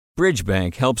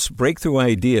Bridgebank helps breakthrough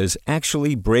ideas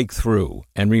actually break through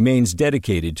and remains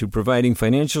dedicated to providing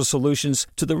financial solutions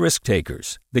to the risk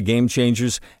takers, the game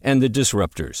changers, and the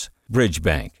disruptors.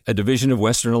 Bridgebank, a division of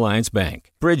Western Alliance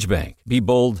Bank. Bridgebank. Be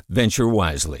bold, venture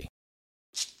wisely.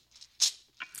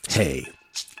 Hey,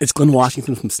 it's Glenn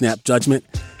Washington from Snap Judgment.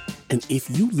 And if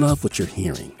you love what you're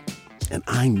hearing, and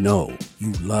I know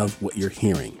you love what you're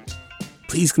hearing,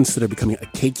 please consider becoming a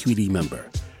KQED member.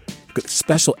 Get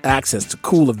special access to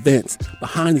cool events,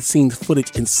 behind-the-scenes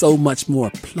footage, and so much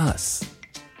more. Plus,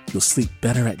 you'll sleep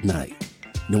better at night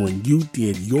knowing you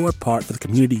did your part for the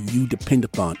community you depend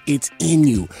upon. It's in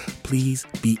you. Please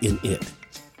be in it.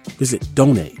 Visit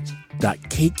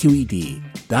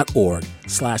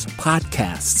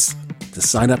donate.kqed.org/podcasts to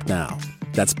sign up now.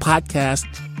 That's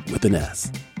podcast with an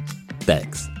S.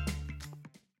 Thanks.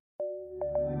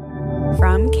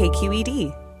 From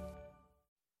KQED.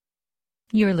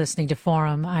 You're listening to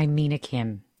Forum. I'm Mina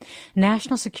Kim.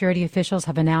 National security officials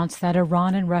have announced that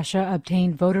Iran and Russia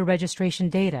obtained voter registration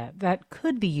data that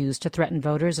could be used to threaten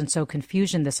voters and sow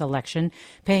confusion this election,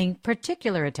 paying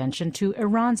particular attention to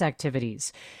Iran's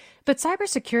activities. But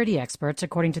cybersecurity experts,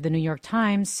 according to the New York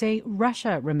Times, say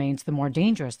Russia remains the more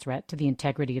dangerous threat to the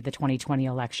integrity of the 2020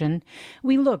 election.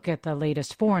 We look at the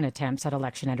latest foreign attempts at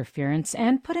election interference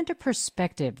and put into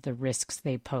perspective the risks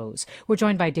they pose. We're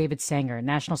joined by David Sanger,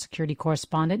 national security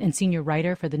correspondent and senior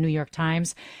writer for the New York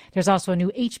Times. There's also a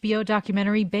new HBO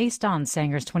documentary based on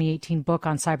Sanger's 2018 book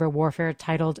on cyber warfare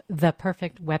titled The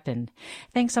Perfect Weapon.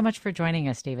 Thanks so much for joining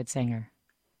us, David Sanger.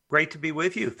 Great to be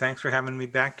with you. Thanks for having me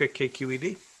back to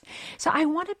KQED. So I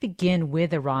want to begin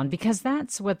with Iran because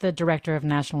that's what the Director of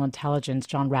National Intelligence,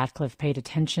 John Ratcliffe, paid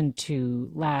attention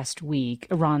to last week,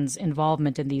 Iran's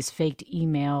involvement in these faked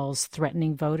emails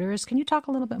threatening voters. Can you talk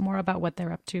a little bit more about what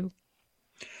they're up to?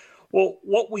 Well,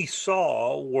 what we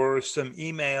saw were some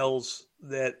emails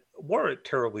that weren't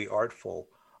terribly artful,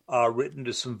 written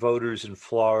to some voters in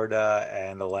Florida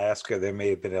and Alaska. There may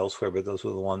have been elsewhere, but those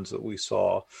were the ones that we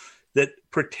saw that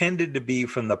pretended to be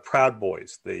from the Proud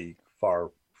Boys, the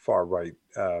far-right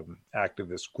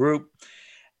activist group,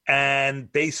 and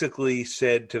basically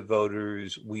said to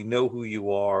voters, we know who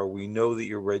you are, we know that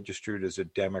you're registered as a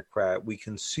Democrat, we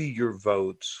can see your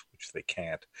votes, which they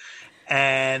can't,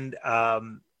 and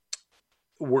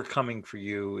we're coming for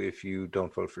you if you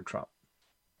don't vote for Trump.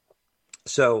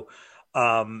 So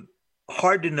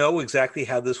hard to know exactly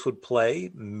how this would play.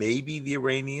 Maybe the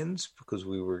Iranians, because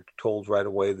we were told right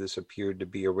away this appeared to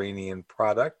be Iranian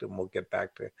product, and we'll get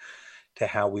back to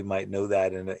how we might know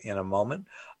that in a moment.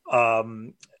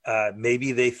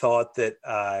 Maybe they thought that,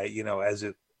 as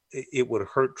it would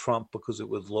hurt Trump because it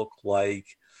would look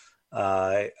like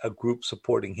a group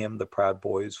supporting him, the Proud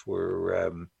Boys,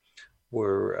 were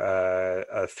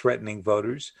threatening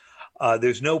voters.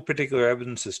 There's no particular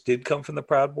evidence this did come from the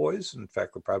Proud Boys. In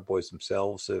fact, the Proud Boys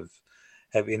themselves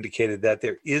have indicated that.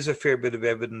 There is a fair bit of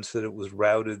evidence that it was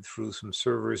routed through some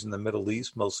servers in the Middle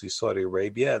East, mostly Saudi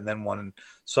Arabia, and then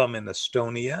some in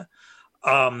Estonia.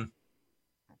 And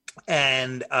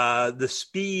the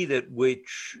speed at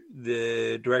which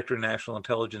the Director of National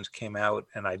Intelligence came out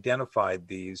and identified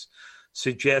these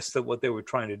suggests that what they were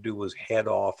trying to do was head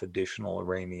off additional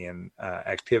Iranian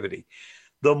activity.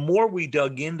 The more we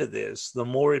dug into this, the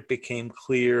more it became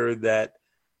clear that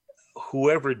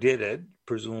whoever did it,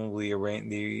 presumably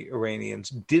the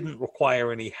Iranians, didn't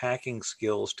require any hacking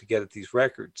skills to get at these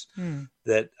records.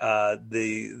 That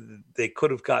they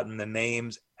could have gotten the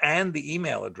names and the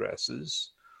email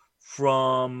addresses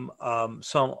from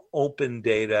some open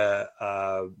data,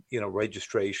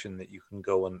 registration that you can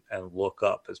go and look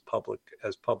up as public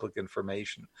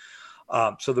information.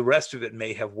 So the rest of it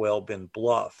may have well been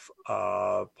bluff,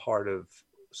 part of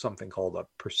something called a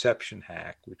perception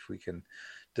hack, which we can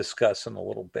discuss in a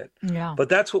little bit. Yeah. But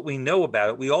that's what we know about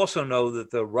it. We also know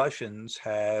that the Russians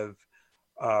have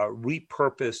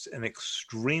repurposed an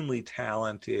extremely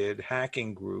talented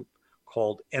hacking group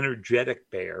called Energetic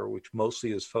Bear, which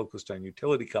mostly is focused on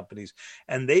utility companies.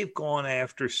 And they've gone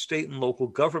after state and local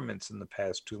governments in the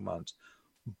past 2 months,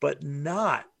 but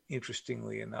not,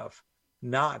 interestingly enough,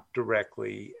 not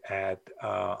directly at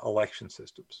election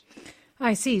systems.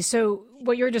 I see. So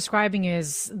what you're describing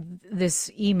is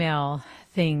this email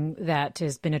thing that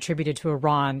has been attributed to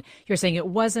Iran. You're saying it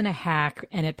wasn't a hack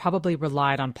and it probably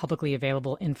relied on publicly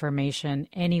available information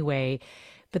anyway.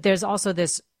 But there's also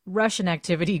this Russian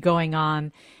activity going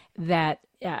on that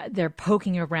they're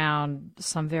poking around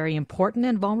some very important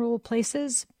and vulnerable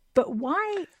places. But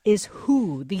why is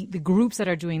the groups that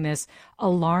are doing this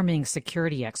alarming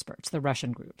security experts, the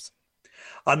Russian groups?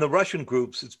 On the Russian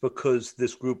groups, it's because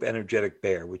this group Energetic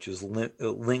Bear, which is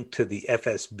linked to the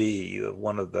FSB,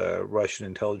 one of the Russian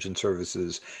intelligence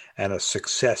services and a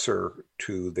successor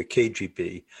to the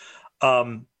KGB,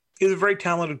 is a very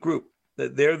talented group.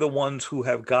 They're the ones who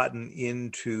have gotten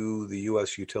into the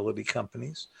U.S. utility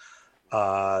companies.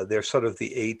 They're sort of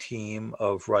the A-team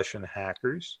of Russian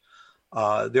hackers.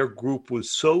 Their group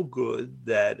was so good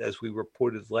that, as we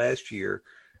reported last year,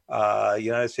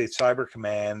 United States Cyber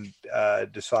Command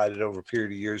decided over a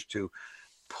period of years to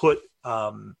put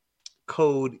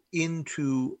code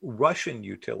into Russian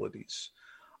utilities,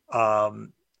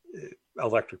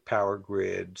 electric power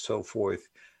grid, so forth,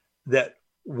 that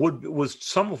was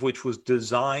some of which was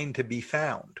designed to be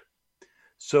found,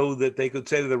 so that they could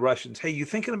say to the Russians, "Hey, you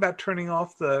thinking about turning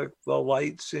off the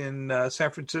lights in San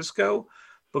Francisco?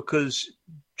 Because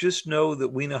just know that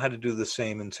we know how to do the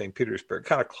same in St. Petersburg."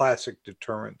 Kind of classic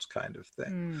deterrence kind of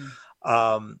thing.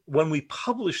 When we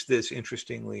published this,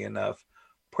 interestingly enough,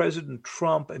 President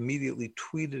Trump immediately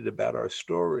tweeted about our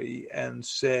story and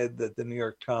said that the New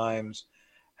York Times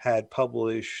had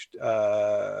published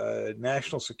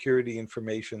national security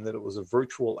information that it was a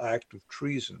virtual act of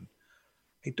treason.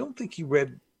 I don't think he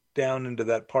read down into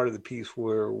that part of the piece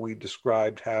where we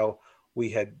described how we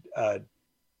had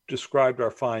described our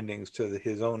findings to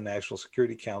his own National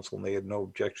Security Council, and they had no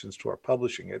objections to our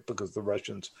publishing it because the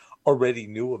Russians already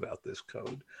knew about this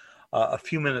code. A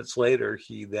few minutes later,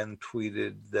 he then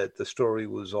tweeted that the story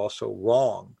was also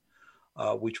wrong,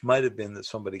 which might have been that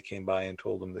somebody came by and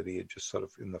told him that he had just sort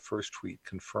of, in the first tweet,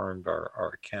 confirmed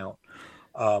our account.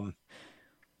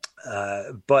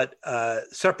 But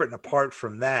separate and apart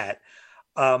from that,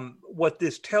 what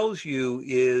this tells you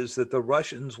is that the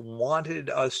Russians wanted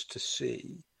us to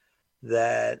see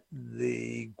that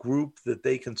the group that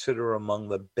they consider among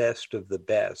the best of the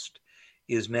best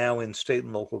is now in state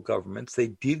and local governments. They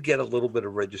did get a little bit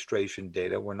of registration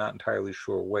data. We're not entirely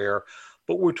sure where,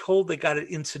 but we're told they got it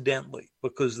incidentally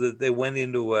because they went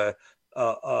into a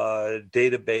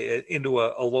database, into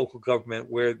a local government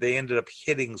where they ended up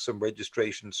hitting some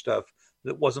registration stuff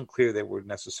that wasn't clear they were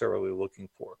necessarily looking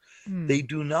for. They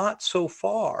do not so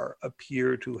far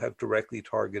appear to have directly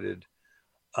targeted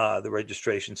the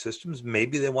registration systems.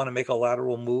 Maybe they want to make a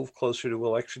lateral move closer to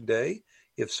Election Day.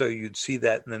 If so, you'd see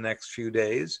that in the next few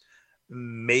days.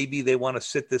 Maybe they want to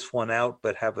sit this one out,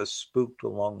 but have us spooked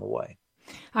along the way.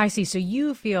 I see. So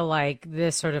you feel like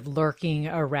this sort of lurking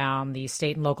around the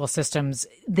state and local systems,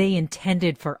 they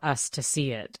intended for us to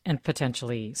see it and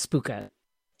potentially spook it.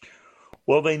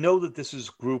 Well, they know that this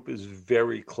group is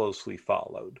very closely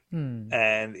followed,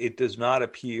 and it does not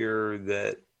appear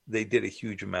that they did a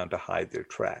huge amount to hide their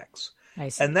tracks. I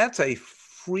see. And that's a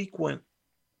frequent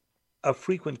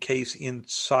case in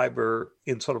cyber,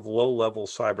 in sort of low-level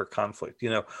cyber conflict.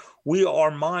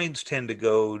 Our minds tend to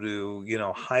go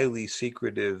to, highly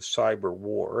secretive cyber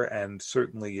war. And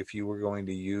certainly if you were going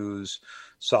to use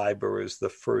cyber as the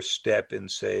first step in,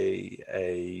 say,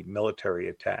 a military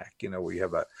attack, where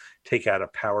you take out a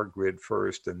power grid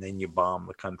first and then you bomb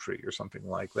the country or something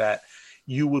like that,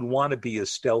 you would want to be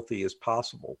as stealthy as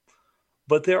possible.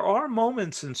 But there are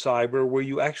moments in cyber where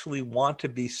you actually want to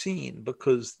be seen,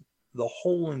 because the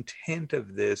whole intent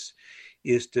of this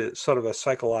is to sort of a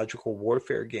psychological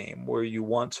warfare game where you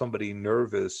want somebody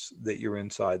nervous that you're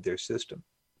inside their system.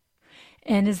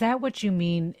 And is that what you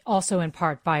mean also in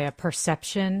part by a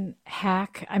perception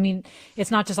hack? I mean,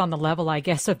 it's not just on the level, I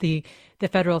guess, of the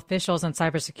federal officials and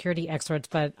cybersecurity experts,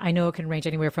 but I know it can range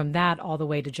anywhere from that all the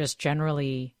way to just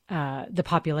generally the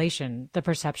population, the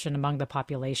perception among the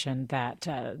population that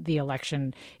the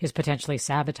election is potentially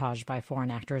sabotaged by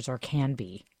foreign actors or can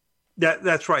be.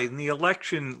 That's right. And the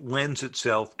election lends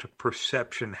itself to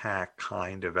perception hack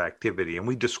kind of activity. And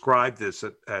we described this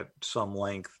at some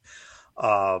length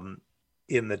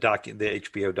in the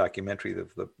HBO documentary,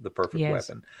 The Perfect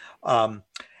Weapon.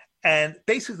 And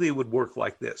basically it would work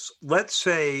like this. Let's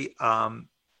say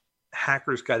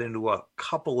hackers got into a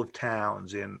couple of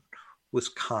towns in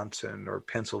Wisconsin or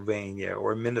Pennsylvania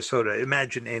or Minnesota.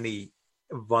 Imagine any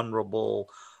vulnerable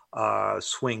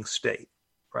swing state,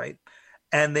 right?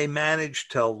 And they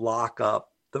managed to lock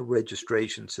up the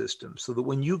registration system so that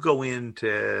when you go in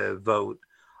to vote,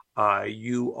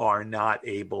 you are not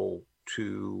able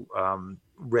to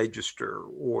register,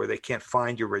 or they can't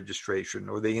find your registration,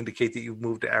 or they indicate that you've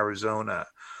moved to Arizona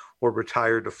or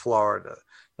retired to Florida.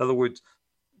 In other words,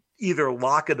 either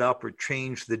lock it up or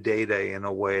change the data in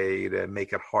a way to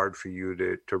make it hard for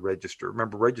you to register.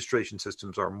 Remember, registration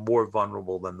systems are more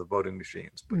vulnerable than the voting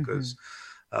machines because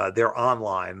they're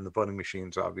online, and the voting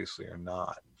machines obviously are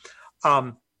not.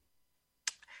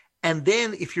 And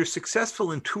then if you're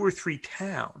successful in 2 or 3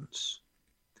 towns,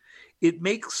 it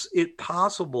makes it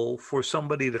possible for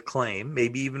somebody to claim,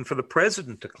 maybe even for the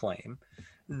president to claim,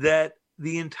 that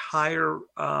the entire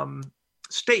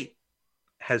state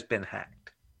has been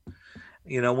hacked.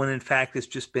 When in fact it's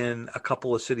just been a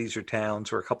couple of cities or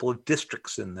towns or a couple of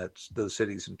districts in those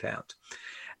cities and towns.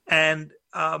 And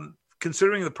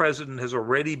considering the president has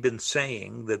already been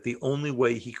saying that the only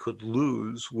way he could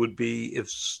lose would be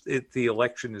if the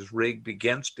election is rigged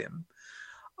against him,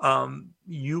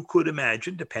 you could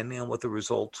imagine, depending on what the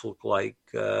results look like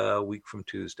a week from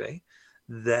Tuesday,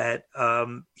 that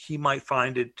he might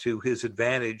find it to his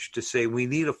advantage to say, we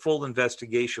need a full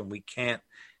investigation. We can't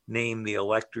name the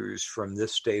electors from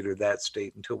this state or that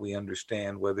state until we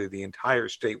understand whether the entire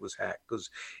state was hacked, because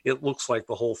it looks like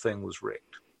the whole thing was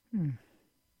rigged.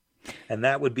 And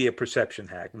that would be a perception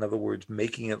hack. In other words,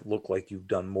 making it look like you've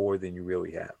done more than you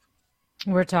really have.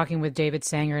 We're talking with David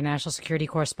Sanger, national security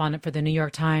correspondent for the New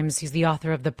York Times. He's the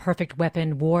author of The Perfect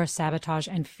Weapon: War, Sabotage,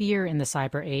 and Fear in the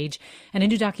Cyber Age. And a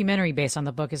new documentary based on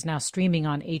the book is now streaming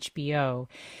on HBO.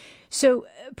 So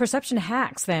perception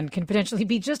hacks then can potentially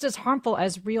be just as harmful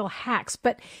as real hacks.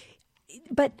 But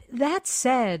that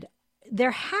said,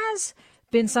 there has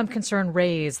been some concern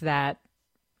raised that,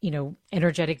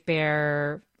 Energetic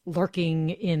Bear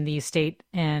lurking in the state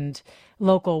and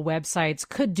local websites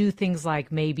could do things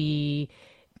like maybe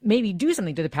do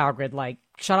something to the power grid, like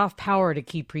shut off power to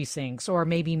key precincts, or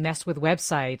maybe mess with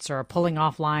websites, or pulling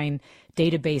offline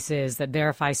databases that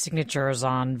verify signatures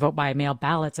on vote-by-mail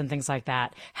ballots and things like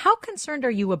that. How concerned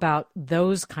are you about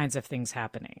those kinds of things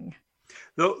happening?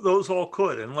 Those all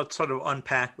could, and let's sort of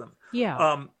unpack them.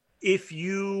 Yeah. If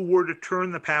you were to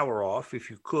turn the power off, if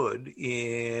you could,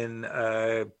 in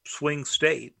a swing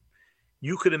state,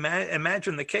 you could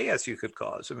imagine the chaos you could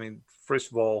cause. I mean,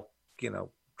 first of all,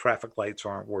 traffic lights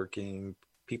aren't working,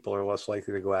 people are less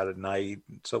likely to go out at night,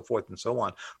 and so forth and so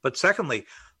on. But secondly,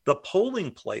 the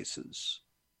polling places,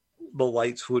 the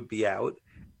lights would be out,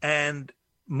 and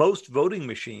most voting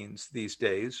machines these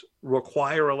days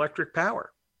require electric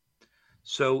power.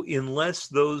 So unless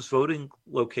those voting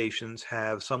locations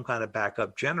have some kind of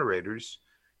backup generators,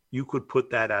 you could put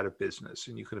that out of business,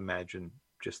 and you could imagine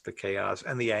just the chaos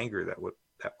and the anger that would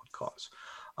cause.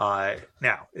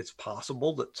 Now, it's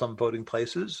possible that some voting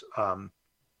places,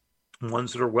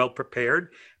 ones that are well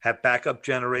prepared, have backup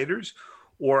generators,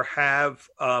 or have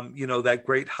that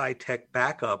great high-tech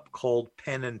backup called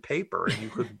pen and paper, and you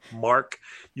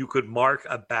could mark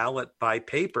a ballot by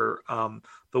paper,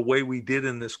 the way we did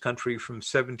in this country from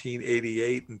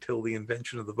 1788 until the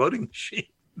invention of the voting machine,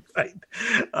 right?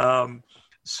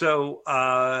 So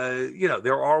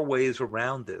there are ways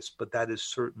around this, but that is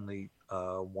certainly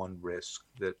one risk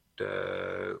that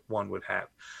one would have.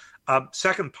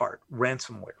 Second part,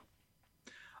 ransomware.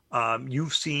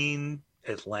 You've seen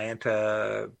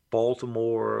Atlanta,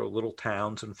 Baltimore, little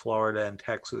towns in Florida and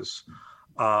Texas,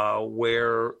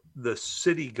 where the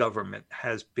city government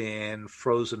has been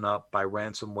frozen up by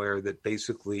ransomware that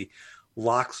basically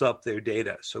locks up their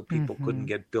data, so people couldn't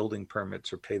get building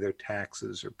permits or pay their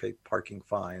taxes or pay parking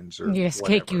fines or yes,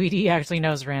 whatever. KQED actually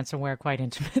knows ransomware quite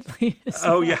intimately.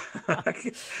 Oh, yeah.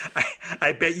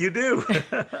 I bet you do.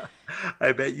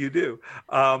 I bet you do.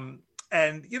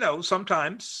 And,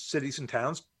 sometimes cities and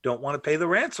towns don't want to pay the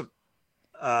ransom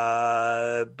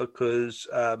because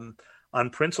on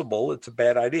principle, it's a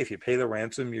bad idea. If you pay the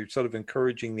ransom, you're sort of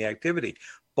encouraging the activity.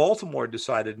 Baltimore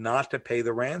decided not to pay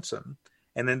the ransom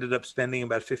and ended up spending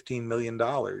about $15 million,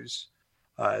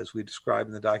 as we describe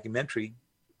in the documentary,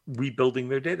 rebuilding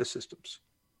their data systems.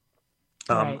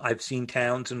 Right. I've seen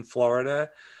towns in Florida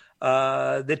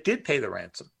that did pay the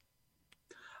ransom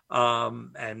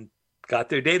and got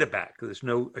their data back. There's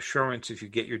no assurance if you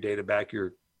get your data back,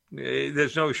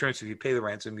 there's no assurance if you pay the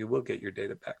ransom, you will get your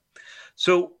data back.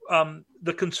 So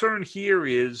the concern here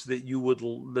is that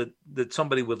that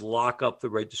somebody would lock up the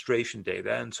registration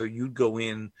data, and so you'd go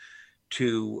in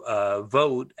to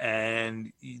vote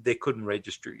and they couldn't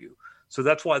register you. So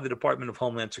that's why the Department of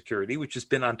Homeland Security, which has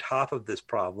been on top of this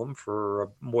problem for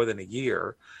more than a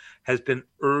year, has been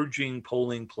urging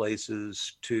polling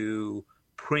places to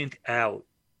print out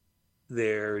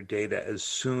their data as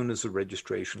soon as the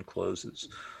registration closes,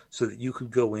 so that you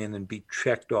could go in and be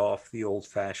checked off the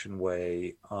old-fashioned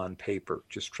way on paper,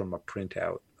 just from a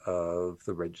printout of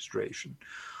the registration.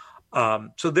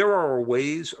 So there are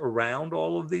ways around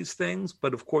all of these things,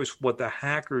 but of course what the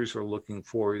hackers are looking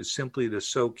for is simply to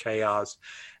sow chaos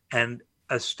and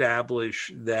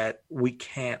establish that we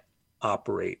can't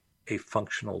operate a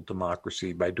functional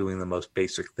democracy by doing the most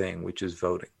basic thing, which is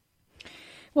voting.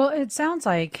 Well, it sounds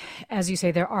like, as you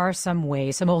say, there are some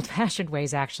ways, some old-fashioned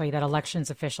ways actually, that elections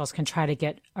officials can try to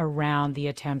get around the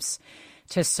attempts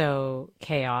to sow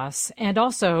chaos. And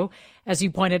also, as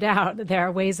you pointed out, there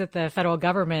are ways that the federal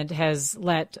government has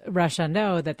let Russia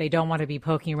know that they don't want to be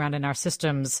poking around in our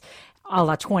systems a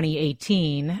la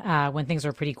 2018, when things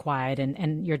were pretty quiet.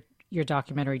 And your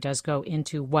documentary does go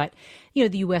into what,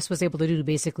 the U.S. was able to do to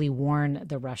basically warn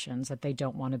the Russians that they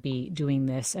don't want to be doing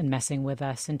this and messing with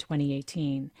us in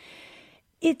 2018.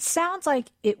 It sounds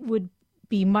like it would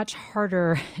be much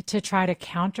harder to try to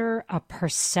counter a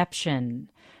perception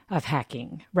of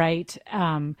hacking, right?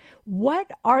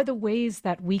 What are the ways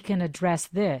that we can address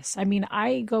this? I mean,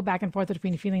 I go back and forth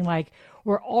between feeling like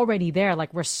we're already there,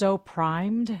 like we're so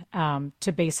primed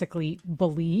to basically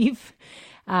believe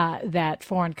that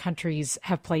foreign countries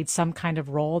have played some kind of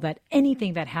role, that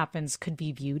anything that happens could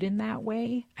be viewed in that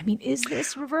way. I mean, is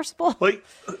this reversible?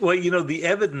 Well, the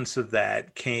evidence of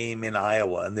that came in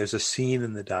Iowa, and there's a scene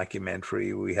in the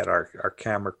documentary. We had our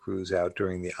camera crews out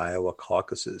during the Iowa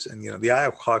caucuses, and the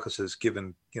Iowa caucuses,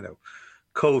 given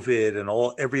COVID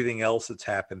and everything else that's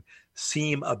happened,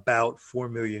 seem about 4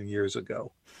 million years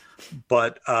ago.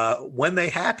 But when they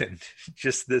happened,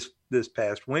 just this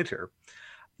past winter,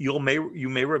 you may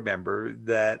remember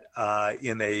that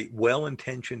in a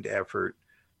well-intentioned effort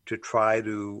to try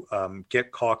to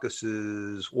get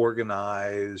caucuses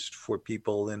organized for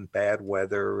people in bad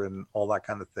weather and all that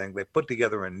kind of thing, they put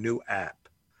together a new app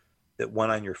that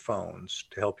went on your phones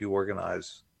to help you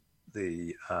organize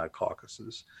the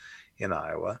caucuses in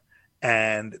Iowa.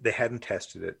 And they hadn't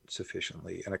tested it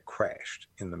sufficiently, and it crashed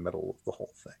in the middle of the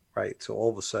whole thing, right? So all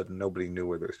of a sudden, nobody knew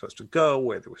where they were supposed to go,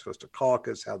 where they were supposed to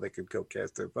caucus, how they could go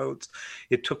cast their votes.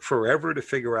 It took forever to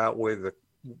figure out what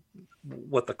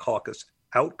the caucus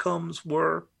outcomes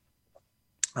were.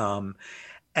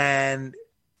 And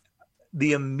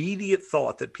the immediate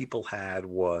thought that people had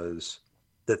was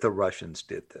that the Russians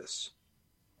did this.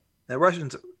 The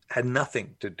Russians had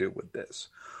nothing to do with this.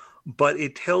 But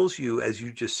it tells you, as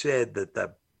you just said,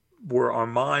 that where our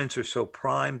minds are so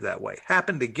primed that way.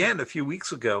 Happened again a few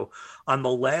weeks ago on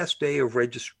the last day of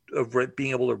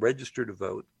being able to register to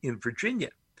vote in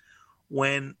Virginia,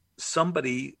 when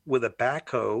somebody with a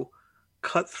backhoe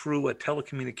cut through a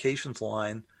telecommunications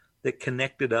line that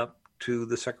connected up to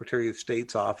the Secretary of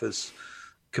State's office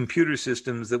computer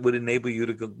systems that would enable you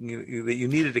to go, that you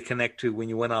needed to connect to when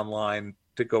you went online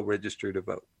to go register to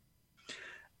vote.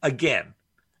 Again,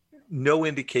 no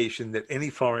indication that any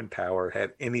foreign power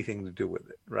had anything to do with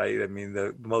it, right? I mean,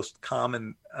 the most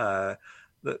common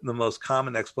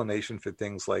explanation for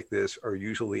things like this are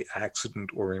usually accident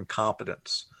or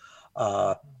incompetence.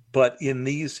 But in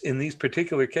these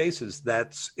particular cases,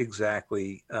 that's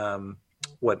exactly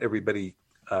what everybody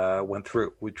went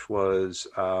through, which was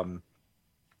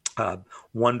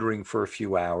wondering for a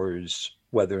few hours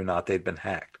whether or not they'd been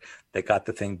hacked. They got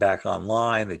the thing back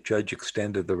online. The judge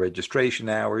extended the registration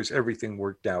hours. Everything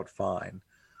worked out fine.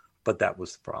 But that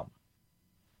was the problem.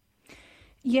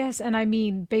 Yes, and I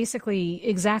mean, basically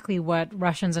exactly what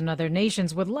Russians and other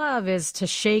nations would love is to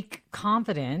shake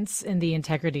confidence in the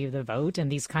integrity of the vote,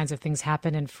 and these kinds of things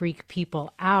happen and freak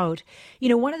people out.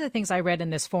 One of the things I read in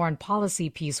this foreign policy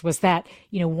piece was that,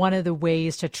 one of the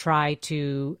ways to try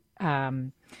to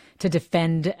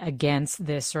defend against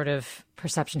this sort of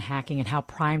perception hacking and how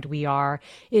primed we are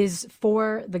is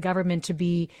for the government to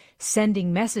be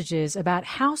sending messages about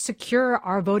how secure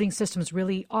our voting systems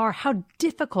really are, how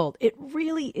difficult it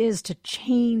really is to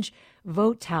change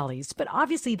vote tallies. But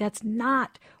obviously that's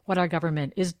not what our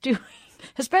government is doing,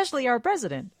 especially our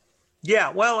president. Yeah,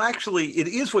 well, actually, it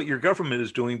is what your government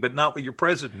is doing, but not what your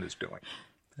president is doing.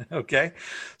 Okay?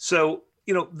 So,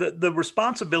 the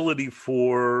responsibility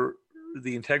for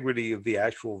the integrity of the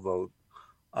actual vote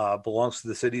belongs to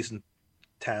the cities and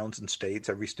towns and states.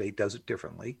 Every state does it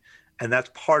differently. And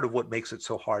that's part of what makes it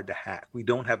so hard to hack. We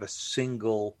don't have a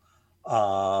single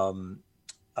federal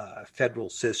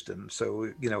system. So,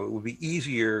 it would be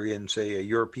easier in, say, a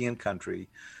European country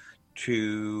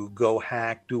to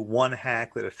do one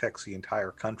hack that affects the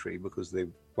entire country because they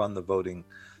run the voting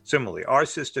similarly. Our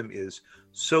system is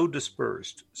so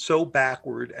dispersed, so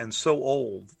backward, and so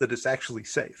old that it's actually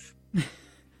safe.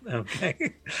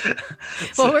 Okay.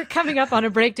 Well, we're coming up on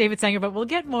a break, David Sanger, but we'll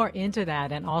get more into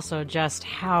that and also just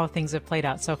how things have played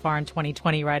out so far in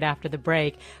 2020 right after the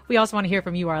break. We also want to hear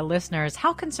from you, our listeners.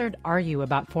 How concerned are you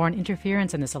about foreign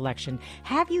interference in this election?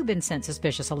 Have you been sent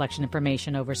suspicious election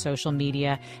information over social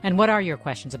media? And what are your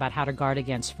questions about how to guard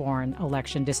against foreign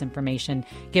election disinformation?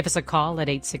 Give us a call at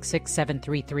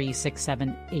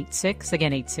 866-733-6786.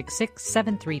 Again,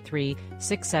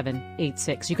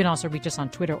 866-733-6786. You can also reach us on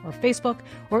Twitter or Facebook,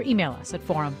 or email us at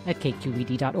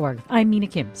forum@kqed.org. I'm Mina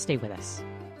Kim. Stay with us.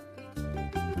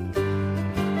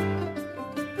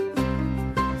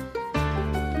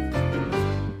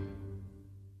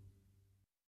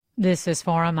 This is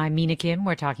Forum. I'm Mina Kim.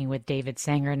 We're talking with David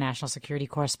Sanger, national security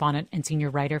correspondent and senior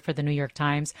writer for The New York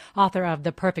Times, author of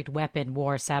The Perfect Weapon,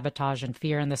 War, Sabotage, and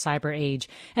Fear in the Cyber Age.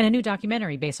 And a new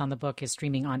documentary based on the book is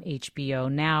streaming on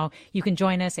HBO now. You can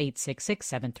join us.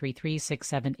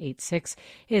 866-733-6786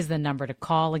 is the number to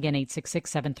call. Again,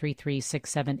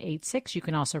 866-733-6786. You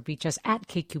can also reach us at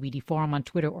KQED Forum on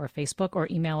Twitter or Facebook, or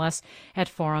email us at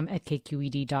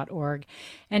forum@kqed.org.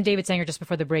 And David Sanger, just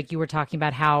before the break, you were talking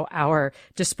about how our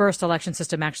dispersed election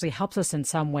system actually helps us in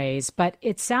some ways, but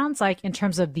it sounds like in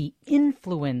terms of the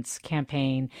influence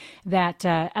campaign that,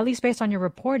 at least based on your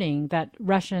reporting, that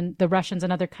the Russians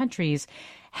and other countries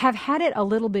have had it a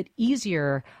little bit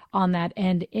easier on that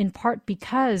end, in part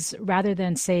because rather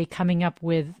than, say, coming up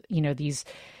with, these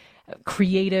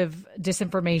creative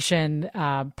disinformation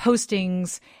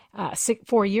postings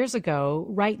 4 years ago,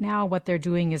 right now what they're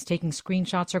doing is taking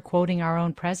screenshots or quoting our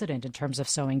own president in terms of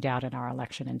sowing doubt in our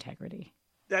election integrity.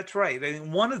 That's right. I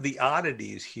mean, one of the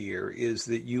oddities here is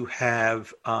that you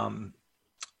have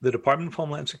the Department of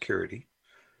Homeland Security,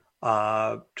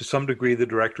 to some degree the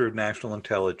Director of National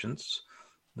Intelligence,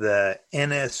 the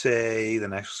NSA, the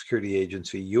National Security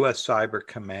Agency, U.S. Cyber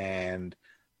Command,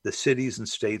 the cities and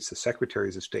states, the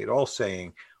secretaries of state, all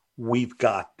saying, we've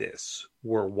got this.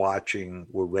 We're watching.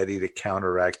 We're ready to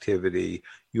counter activity.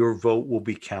 Your vote will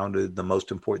be counted. The most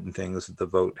important thing is that the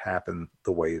vote happen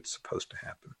the way it's supposed to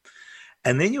happen.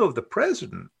 And then you have the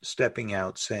president stepping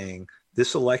out saying,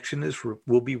 this election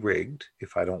will be rigged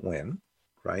if I don't win,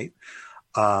 right?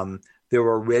 There are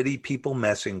already people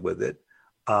messing with it.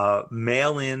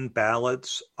 Mail-in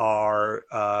ballots are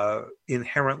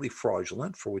inherently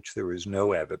fraudulent, for which there is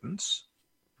no evidence,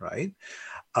 right?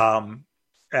 Or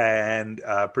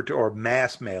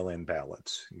mass mail-in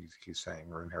ballots, he's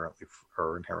saying, are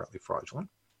inherently fraudulent.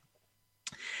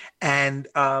 And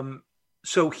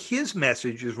so his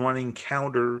message is running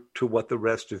counter to what the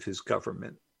rest of his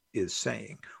government is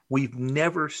saying. We've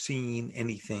never seen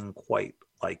anything quite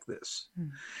like this.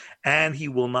 And he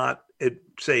will not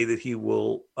say that he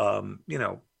will,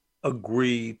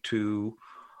 agree to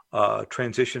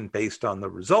transition based on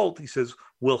the result. He says,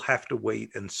 we'll have to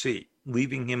wait and see,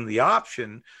 leaving him the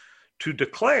option to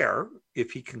declare,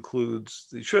 if he concludes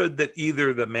he should, that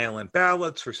either the mail-in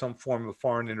ballots or some form of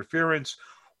foreign interference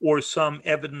or some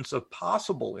evidence of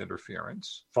possible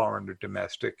interference, foreign or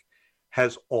domestic,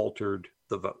 has altered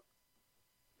the vote.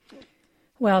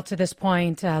 Well, to this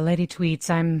point, Lady tweets,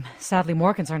 I'm sadly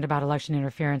more concerned about election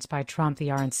interference by Trump, the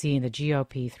RNC, and the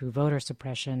GOP through voter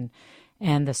suppression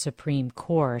and the Supreme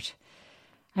Court.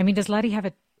 I mean, does Letty have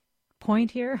a point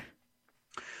here?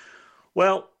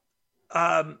 Well,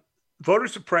 voter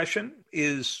suppression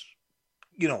is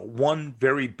one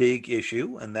very big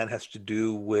issue, and that has to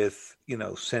do with,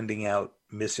 sending out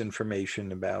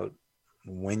misinformation about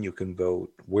when you can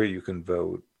vote, where you can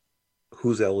vote,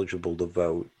 who's eligible to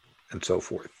vote, and so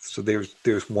forth. So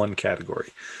there's one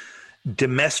category.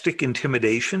 Domestic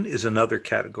intimidation is another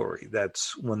category.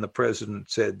 That's when the president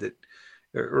said that,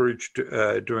 urged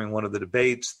during one of the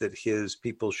debates that his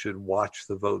people should watch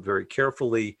the vote very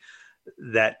carefully.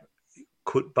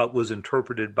 But was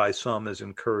interpreted by some as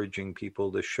encouraging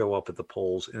people to show up at the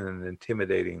polls in an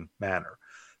intimidating manner.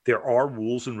 There are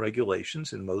rules and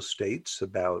regulations in most states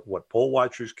about what poll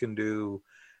watchers can do,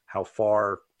 how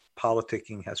far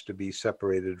politicking has to be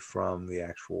separated from the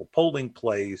actual polling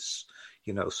place,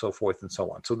 so forth and so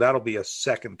on. So that'll be a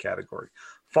second category.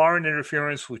 Foreign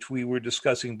interference, which we were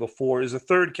discussing before, is a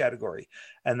third category.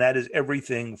 And that is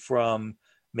everything from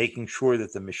making sure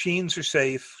that the machines are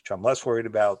safe, which I'm less worried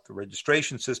about. The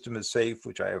registration system is safe,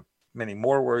 which I have many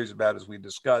more worries about, as we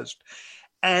discussed,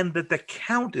 and that the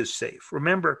count is safe.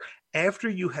 Remember, after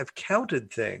you have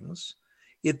counted things,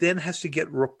 it then has to get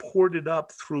reported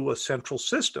up through a central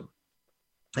system.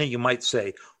 And you might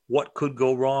say, what could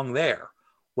go wrong there?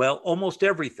 Well, almost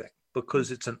everything, because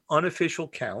it's an unofficial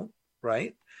count,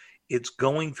 right? It's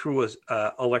going through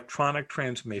a electronic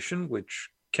transmission, which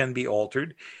can be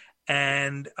altered.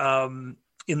 And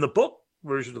in the book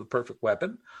version of The Perfect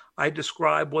Weapon, I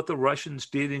describe what the Russians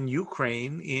did in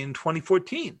Ukraine in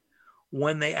 2014,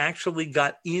 when they actually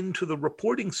got into the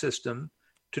reporting system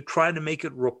to try to make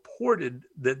it reported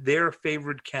that their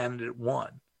favored candidate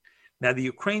won. Now, the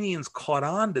Ukrainians caught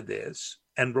on to this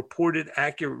and reported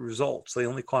accurate results. They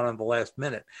only caught on the last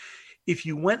minute. If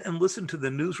you went and listened to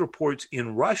the news reports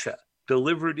in Russia,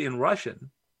 delivered in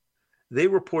Russian, they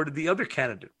reported the other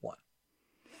candidate won.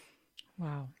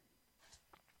 Wow.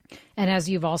 And as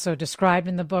you've also described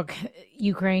in the book,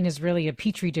 Ukraine is really a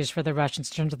petri dish for the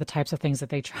Russians in terms of the types of things that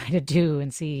they try to do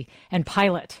and see and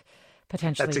pilot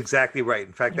potentially. That's exactly right.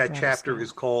 In fact, that chapter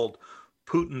is called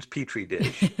Putin's Petri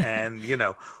Dish. And,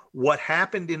 What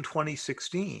happened in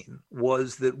 2016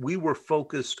 was that we were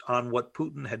focused on what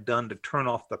Putin had done to turn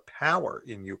off the power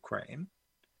in Ukraine,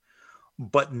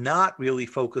 but not really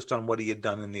focused on what he had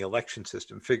done in the election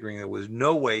system, figuring there was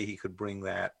no way he could bring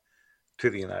that to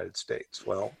the United States.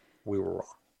 Well, we were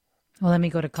wrong. Well, let me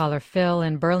go to caller Phil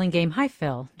in Burlingame. Hi,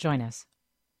 Phil. Join us.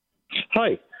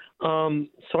 Hi.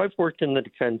 So I've worked in the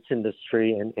defense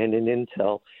industry and in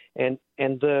Intel, and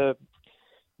the,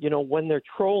 when they're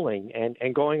trolling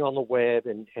and going on the web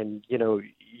and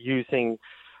using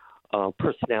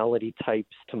personality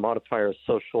types to modify our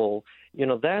social,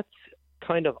 that's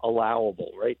kind of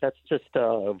allowable, right? That's just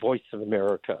Voice of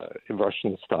America in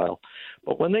Russian style.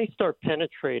 But when they start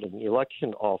penetrating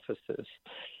election offices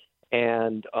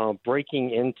and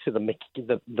breaking into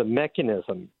the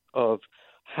mechanism of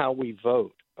how we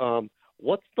vote,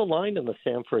 what's the line in the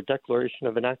sand for a declaration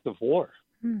of an act of war?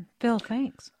 Phil,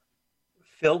 thanks.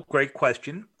 Phil, great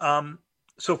question.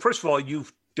 So first of all,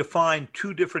 you've defined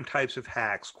two different types of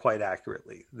hacks quite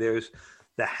accurately. There's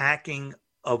the hacking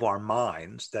of our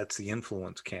minds, that's the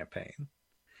influence campaign,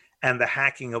 and the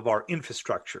hacking of our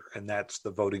infrastructure, and that's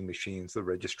the voting machines, the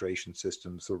registration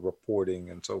systems, the reporting,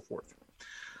 and so forth.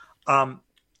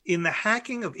 In the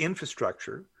hacking of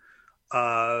infrastructure,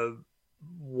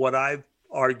 what I've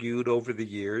argued over the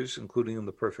years, including in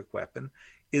The Perfect Weapon,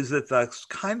 is that the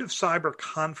kind of cyber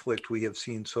conflict we have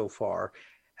seen so far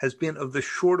has been of the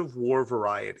short of war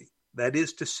variety. That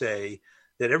is to say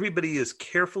that everybody has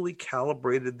carefully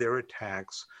calibrated their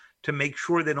attacks to make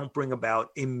sure they don't bring about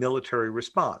a military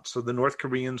response. So the North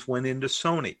Koreans went into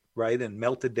Sony, right, and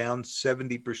melted down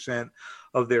 70%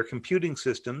 of their computing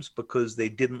systems because they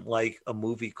didn't like a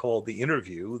movie called The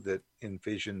Interview that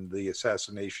envisioned the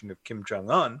assassination of Kim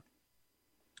Jong-un.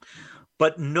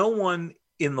 But no one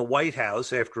in the White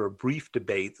House, after a brief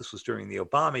debate, this was during the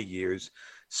Obama years,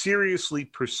 seriously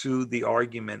pursued the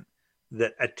argument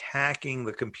that attacking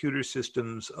the computer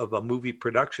systems of a movie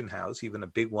production house, even a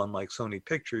big one like Sony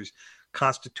Pictures,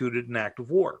 constituted an act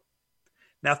of war.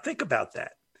 Now think about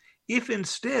that. If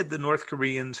instead the North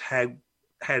Koreans had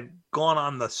gone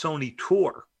on the Sony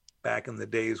tour back in the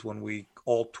days when we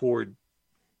all toured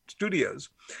studios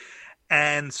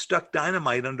and stuck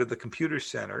dynamite under the computer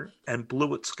center and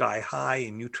blew it sky high,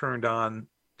 and you turned on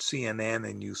CNN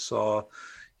and you saw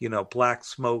black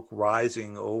smoke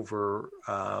rising over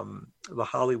the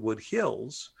Hollywood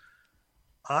Hills,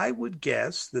 I would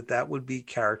guess that would be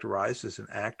characterized as an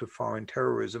act of foreign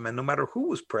terrorism. And no matter who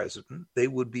was president, they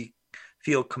would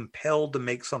feel compelled to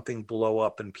make something blow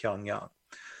up in Pyongyang.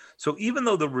 So even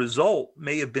though the result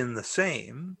may have been the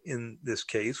same in this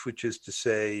case, which is to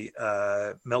say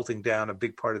melting down a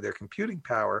big part of their computing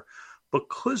power,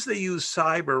 because they used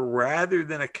cyber rather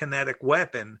than a kinetic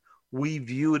weapon, we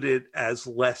viewed it as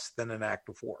less than an act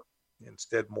of war,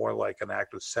 instead more like an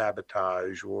act of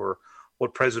sabotage, or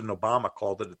what President Obama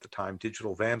called it at the time,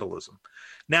 digital vandalism.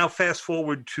 Now, fast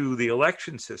forward to the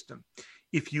election system.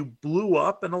 If you blew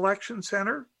up an election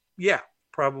center, yeah,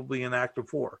 probably an act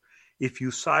of war. If you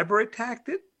cyber attacked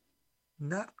it,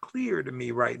 not clear to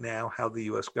me right now how the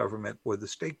U.S. government or the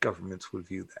state governments would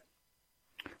view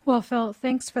that. Well, Phil,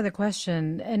 thanks for the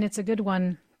question, and it's a good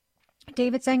one.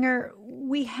 David Sanger,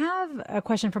 we have a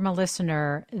question from a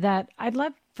listener that I'd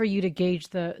love for you to gauge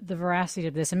the veracity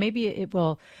of this, and maybe it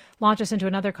will launch us into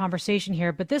another conversation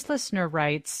here. But this listener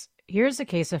writes, here's a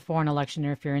case of foreign election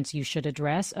interference you should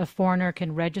address. A foreigner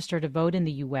can register to vote in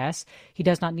the U.S. He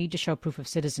does not need to show proof of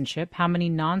citizenship. How many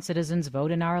non-citizens vote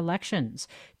in our elections?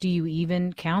 Do you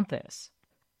even count this?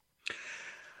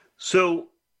 So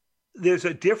there's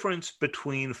a difference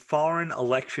between foreign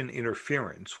election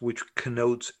interference, which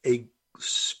connotes a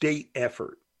state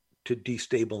effort to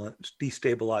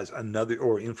destabilize another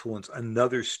or influence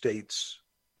another state's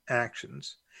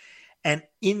actions, and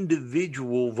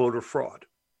individual voter fraud,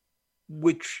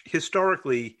 which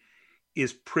historically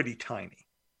is pretty tiny,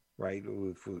 right?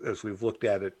 As we've looked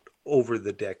at it over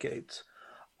the decades.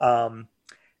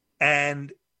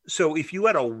 And so if you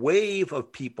had a wave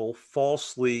of people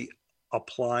falsely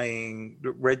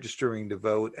registering to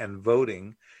vote and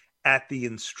voting at the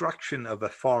instruction of a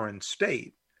foreign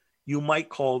state, you might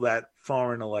call that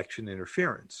foreign election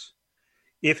interference.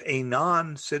 If a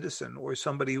non-citizen or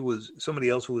somebody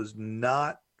else who was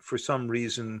not for some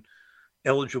reason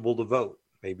eligible to vote,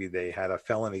 maybe they had a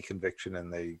felony conviction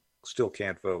and they still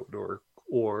can't vote,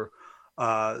 or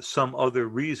some other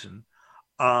reason,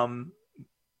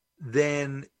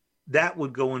 then that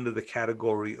would go into the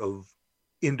category of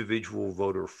individual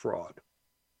voter fraud.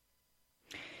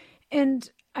 And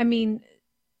I mean,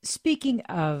 speaking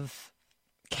of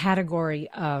category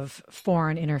of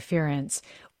foreign interference,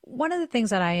 One of the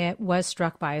things that I was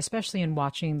struck by, especially in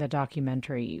watching the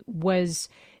documentary, was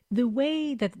the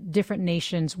way that different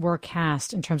nations were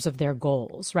cast in terms of their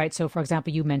goals, right? So, for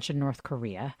example, you mentioned North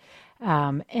Korea.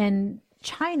 And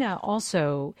China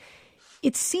also,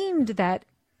 it seemed that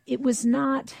it was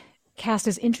not cast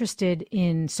as interested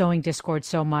in sowing discord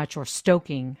so much or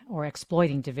stoking or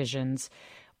exploiting divisions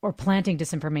or planting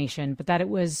disinformation, but that it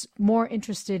was more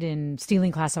interested in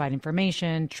stealing classified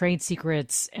information, trade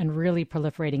secrets, and really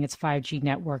proliferating its 5G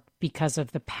network because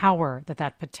of the power that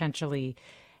that potentially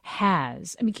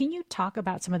has. I mean, can you talk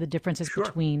about some of the differences Sure.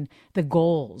 between the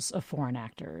goals of foreign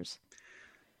actors?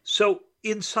 So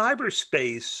in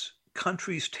cyberspace,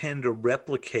 countries tend to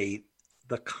replicate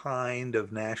the kind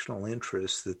of national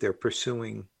interests that they're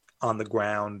pursuing on the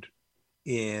ground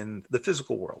in the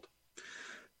physical world.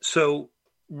 So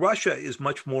Russia is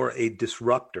much more a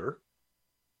disruptor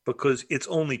because its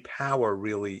only power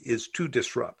really is to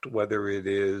disrupt, whether it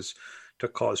is to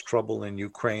cause trouble in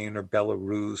Ukraine or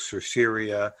Belarus or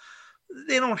Syria.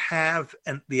 They don't have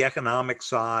the economic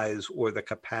size or the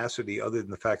capacity, other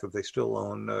than the fact that they still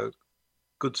own a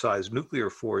good-sized nuclear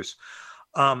force,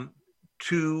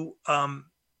 to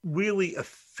really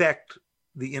affect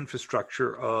the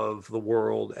infrastructure of the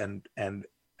world and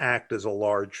act as a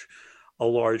large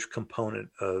component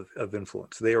of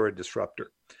influence. They are a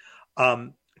disruptor.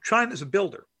 China's a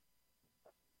builder.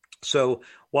 So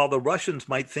while the Russians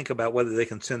might think about whether they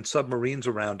can send submarines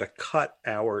around to cut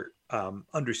our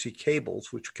undersea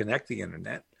cables, which connect the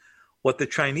internet, what the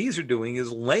Chinese are doing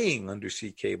is laying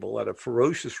undersea cable at a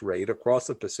ferocious rate across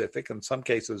the Pacific, in some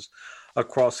cases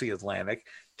across the Atlantic,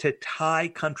 to tie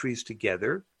countries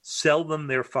together, sell them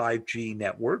their 5G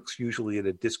networks, usually at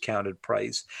a discounted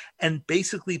price, and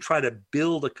basically try to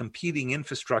build a competing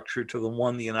infrastructure to the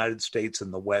one the United States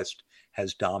and the West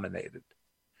has dominated.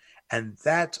 And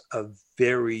that's a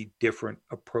very different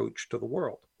approach to the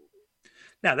world.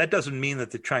 Now, that doesn't mean that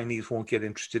the Chinese won't get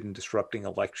interested in disrupting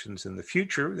elections in the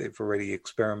future. They've already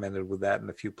experimented with that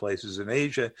in a few places in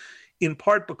Asia, in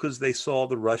part because they saw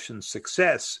the Russian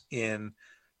success in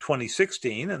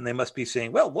 2016, and they must be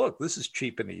saying, well, look, this is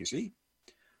cheap and easy.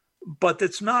 But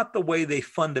that's not the way they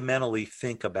fundamentally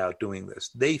think about doing this.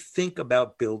 They think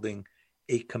about building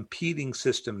a competing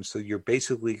system, so you're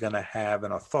basically going to have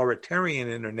an authoritarian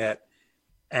internet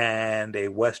and a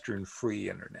Western free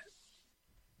internet.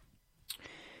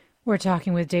 We're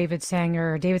talking with David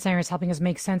Sanger. David Sanger is helping us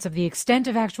make sense of the extent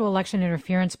of actual election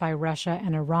interference by Russia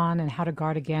and Iran and how to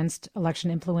guard against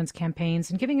election influence campaigns,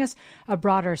 and giving us a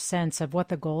broader sense of what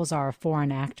the goals are of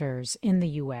foreign actors in the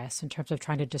U.S. in terms of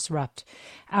trying to disrupt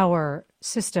our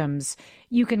systems.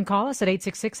 You can call us at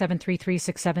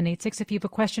 866-733-6786 if you have a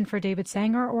question for David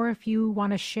Sanger, or if you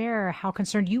want to share how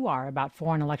concerned you are about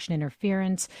foreign election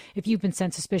interference, if you've been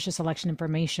sent suspicious election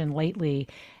information lately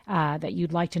that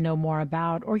you'd like to know more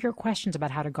about, or your questions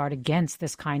about how to guard against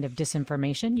this kind of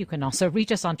disinformation. You can also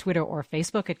reach us on Twitter or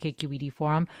Facebook at KQED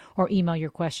Forum, or email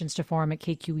your questions to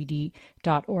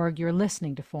forum@kqed.org. You're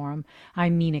listening to Forum.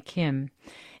 I'm Mina Kim.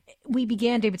 We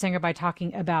began, David Sanger, by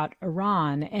talking about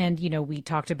Iran, and, we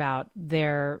talked about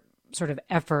their sort of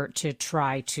effort to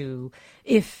try to,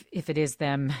 if it is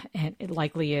them, and it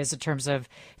likely is, in terms of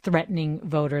threatening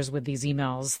voters with these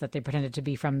emails that they pretended to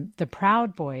be from the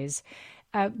Proud Boys.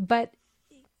 But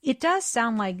it does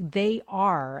sound like they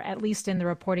are, at least in the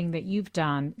reporting that you've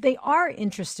done, they are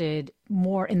interested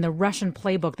more in the Russian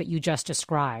playbook that you just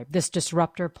described, this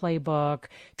disruptor playbook,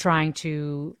 trying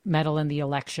to meddle in the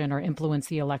election or influence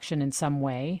the election in some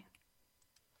way.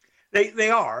 They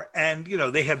are. And,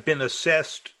 they have been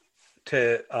assessed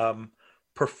to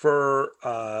prefer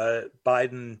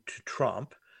Biden to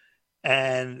Trump.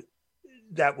 And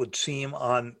that would seem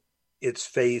on its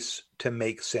face to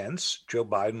make sense. Joe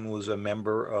Biden was a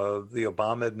member of the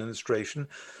Obama administration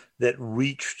that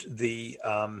reached the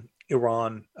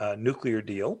Iran nuclear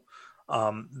deal.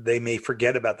 They may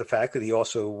forget about the fact that he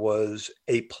also was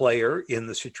a player in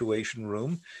the Situation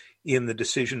Room in the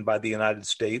decision by the United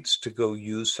States to go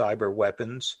use cyber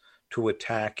weapons to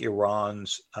attack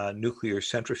Iran's nuclear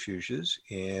centrifuges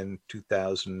in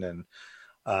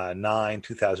 2009,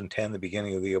 2010, the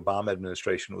beginning of the Obama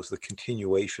administration. Was the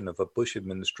continuation of a Bush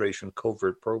administration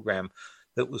covert program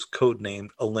that was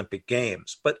codenamed Olympic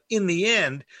Games. But in the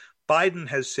end, Biden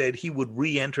has said he would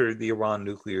re-enter the Iran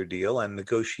nuclear deal and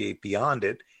negotiate beyond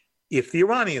it if the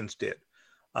Iranians did.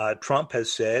 Trump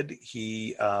has said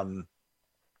he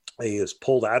is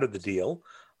pulled out of the deal.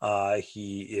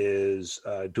 He is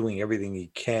doing everything he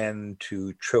can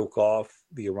to choke off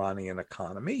the Iranian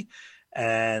economy.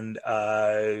 And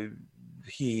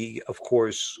he, of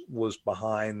course, was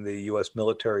behind the U.S.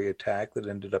 military attack that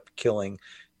ended up killing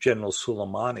General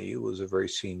Soleimani, who was a very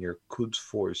senior Quds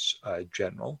Force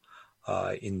general,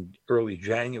 in early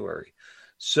January.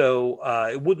 So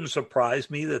it wouldn't surprise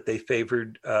me that they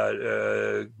favored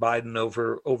Biden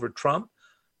over Trump.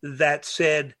 That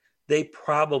said, they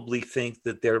probably think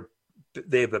that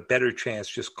they have a better chance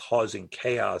just causing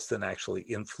chaos than actually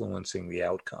influencing the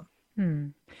outcome.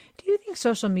 Do you think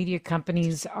social media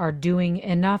companies are doing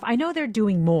enough? I know they're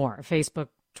doing more. Facebook,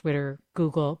 Twitter,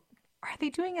 Google. Are they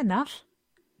doing enough?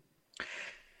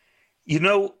 You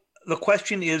know, the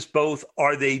question is both,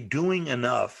 are they doing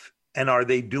enough and are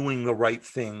they doing the right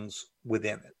things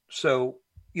within it? So,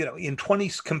 you know,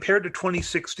 compared to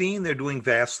 2016, they're doing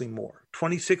vastly more.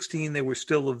 2016, they were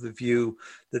still of the view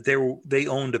that they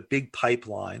owned a big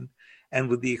pipeline. And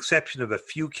with the exception of a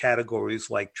few categories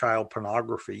like child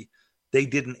pornography, they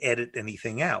didn't edit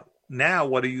anything out. Now,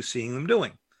 what are you seeing them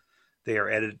doing? They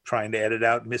are trying to edit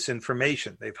out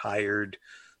misinformation. They've hired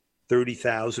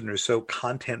 30,000 or so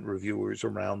content reviewers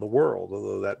around the world,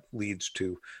 although that leads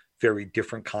to very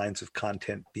different kinds of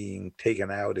content being taken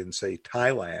out in, say,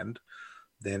 Thailand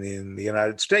than in the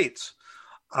United States.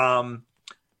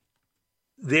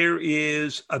 There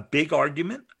is a big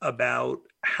argument about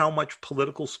how much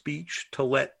political speech to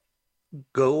let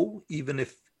go, even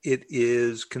if it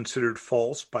is considered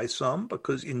false by some,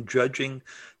 because in judging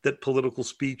that political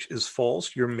speech is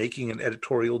false, you're making an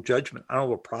editorial judgment. I don't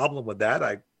have a problem with that.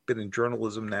 I've been in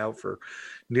journalism now for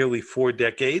nearly 4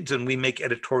 decades, and we make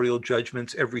editorial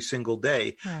judgments every single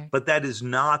day. Right. But that is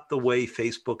not the way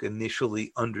Facebook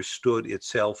initially understood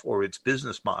itself or its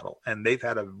business model. And they've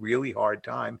had a really hard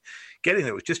time getting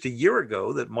there. It was just a year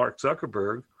ago that Mark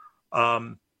Zuckerberg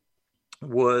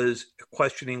was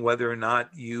questioning whether or not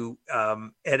you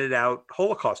edit out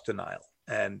Holocaust denial.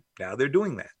 And now they're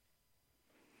doing that.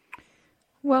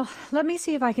 Well, let me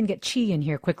see if I can get Chi in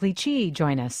here quickly. Chi,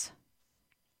 join us.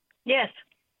 Yes.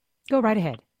 Go right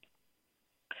ahead.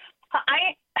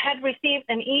 I had received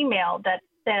an email that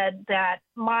said that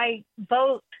my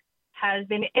vote has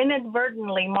been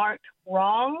inadvertently marked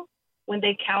wrong when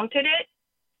they counted it.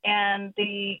 And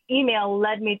the email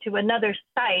led me to another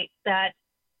site that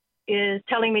is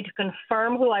telling me to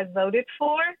confirm who I voted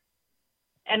for.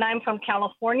 And I'm from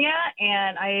California,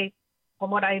 and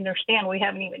from what I understand, we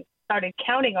haven't even started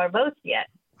counting our votes yet.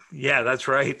 Yeah, that's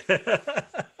right.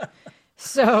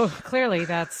 So clearly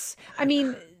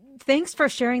thanks for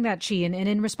sharing that, Chi. And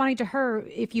in responding to her,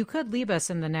 if you could leave us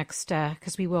in the next,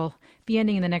 because we will be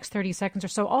ending in the next 30 seconds or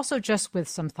so, also just with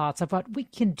some thoughts of what we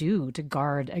can do to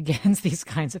guard against these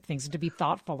kinds of things and to be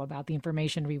thoughtful about the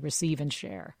information we receive and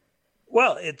share.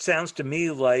 Well, it sounds to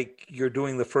me like you're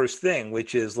doing the first thing,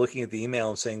 which is looking at the email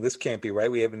and saying, this can't be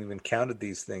right. We haven't even counted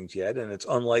these things yet. And it's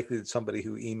unlikely that somebody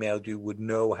who emailed you would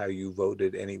know how you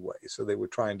voted anyway. So they were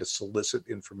trying to solicit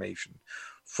information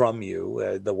from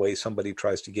you the way somebody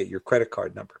tries to get your credit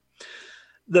card number.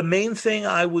 The main thing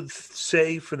I would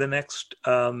say for the next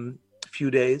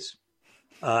few days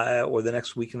or the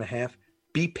next week and a half,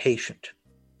 be patient.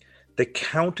 The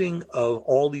counting of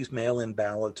all these mail-in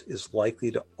ballots is likely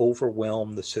to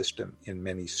overwhelm the system in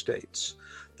many states.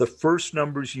 The first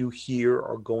numbers you hear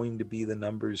are going to be the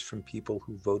numbers from people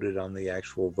who voted on the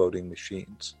actual voting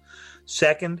machines.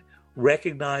 Second,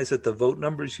 recognize that the vote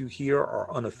numbers you hear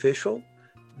are unofficial.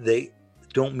 They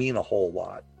don't mean a whole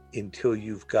lot until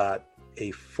you've got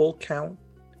a full count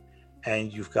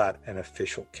and you've got an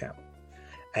official count.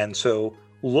 And so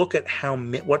look at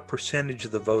what percentage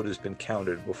of the vote has been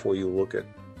counted before you look at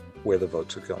where the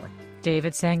votes are going.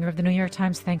 David Sanger of the New York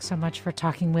Times, thanks so much for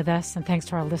talking with us, and thanks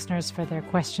to our listeners for their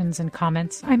questions and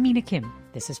comments. I'm Mina Kim.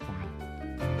 This is Forum.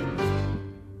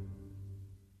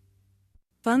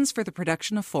 Funds for the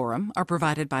production of Forum are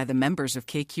provided by the members of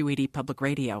KQED Public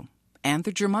Radio and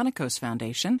the Germanicos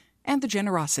Foundation and the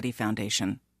Generosity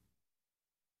Foundation.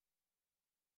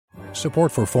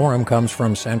 Support for Forum comes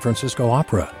from San Francisco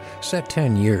Opera. Set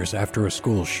 10 years after a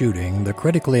school shooting, the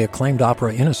critically acclaimed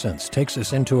opera Innocence takes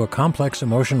us into a complex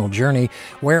emotional journey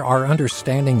where our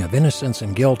understanding of innocence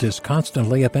and guilt is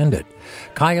constantly upended.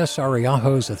 Kaya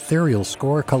Sariaho's ethereal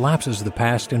score collapses the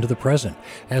past into the present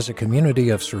as a community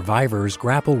of survivors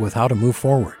grapple with how to move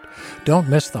forward. Don't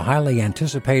miss the highly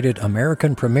anticipated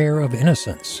American premiere of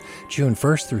Innocence, June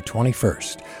 1st through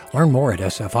 21st. Learn more at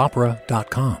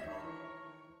sfopera.com.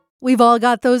 We've all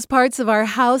got those parts of our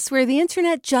house where the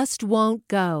internet just won't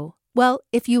go. Well,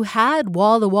 if you had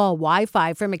wall-to-wall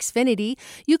Wi-Fi from Xfinity,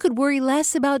 you could worry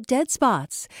less about dead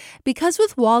spots. Because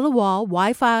with wall-to-wall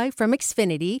Wi-Fi from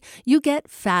Xfinity, you get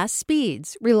fast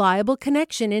speeds, reliable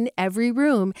connection in every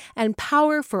room, and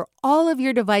power for all of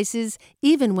your devices,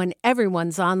 even when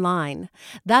everyone's online.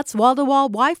 That's wall-to-wall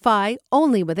Wi-Fi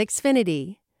only with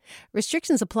Xfinity.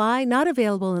 Restrictions apply, not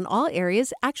available in all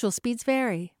areas. Actual speeds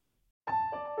vary.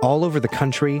 All over the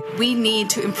country, we need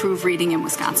to improve reading in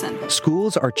Wisconsin.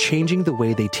 Schools are changing the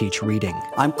way they teach reading.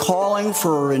 I'm calling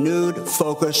for a renewed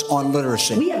focus on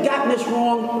literacy. We have gotten this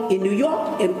wrong in New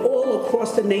York and all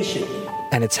across the nation.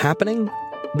 And it's happening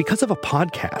because of a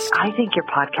podcast. I think your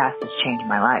podcast has changed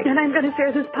my life. And I'm going to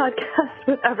share this podcast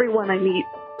with everyone I meet.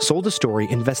 Sold a Story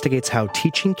investigates how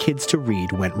teaching kids to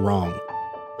read went wrong.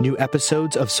 New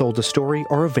episodes of Sold a Story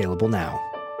are available now.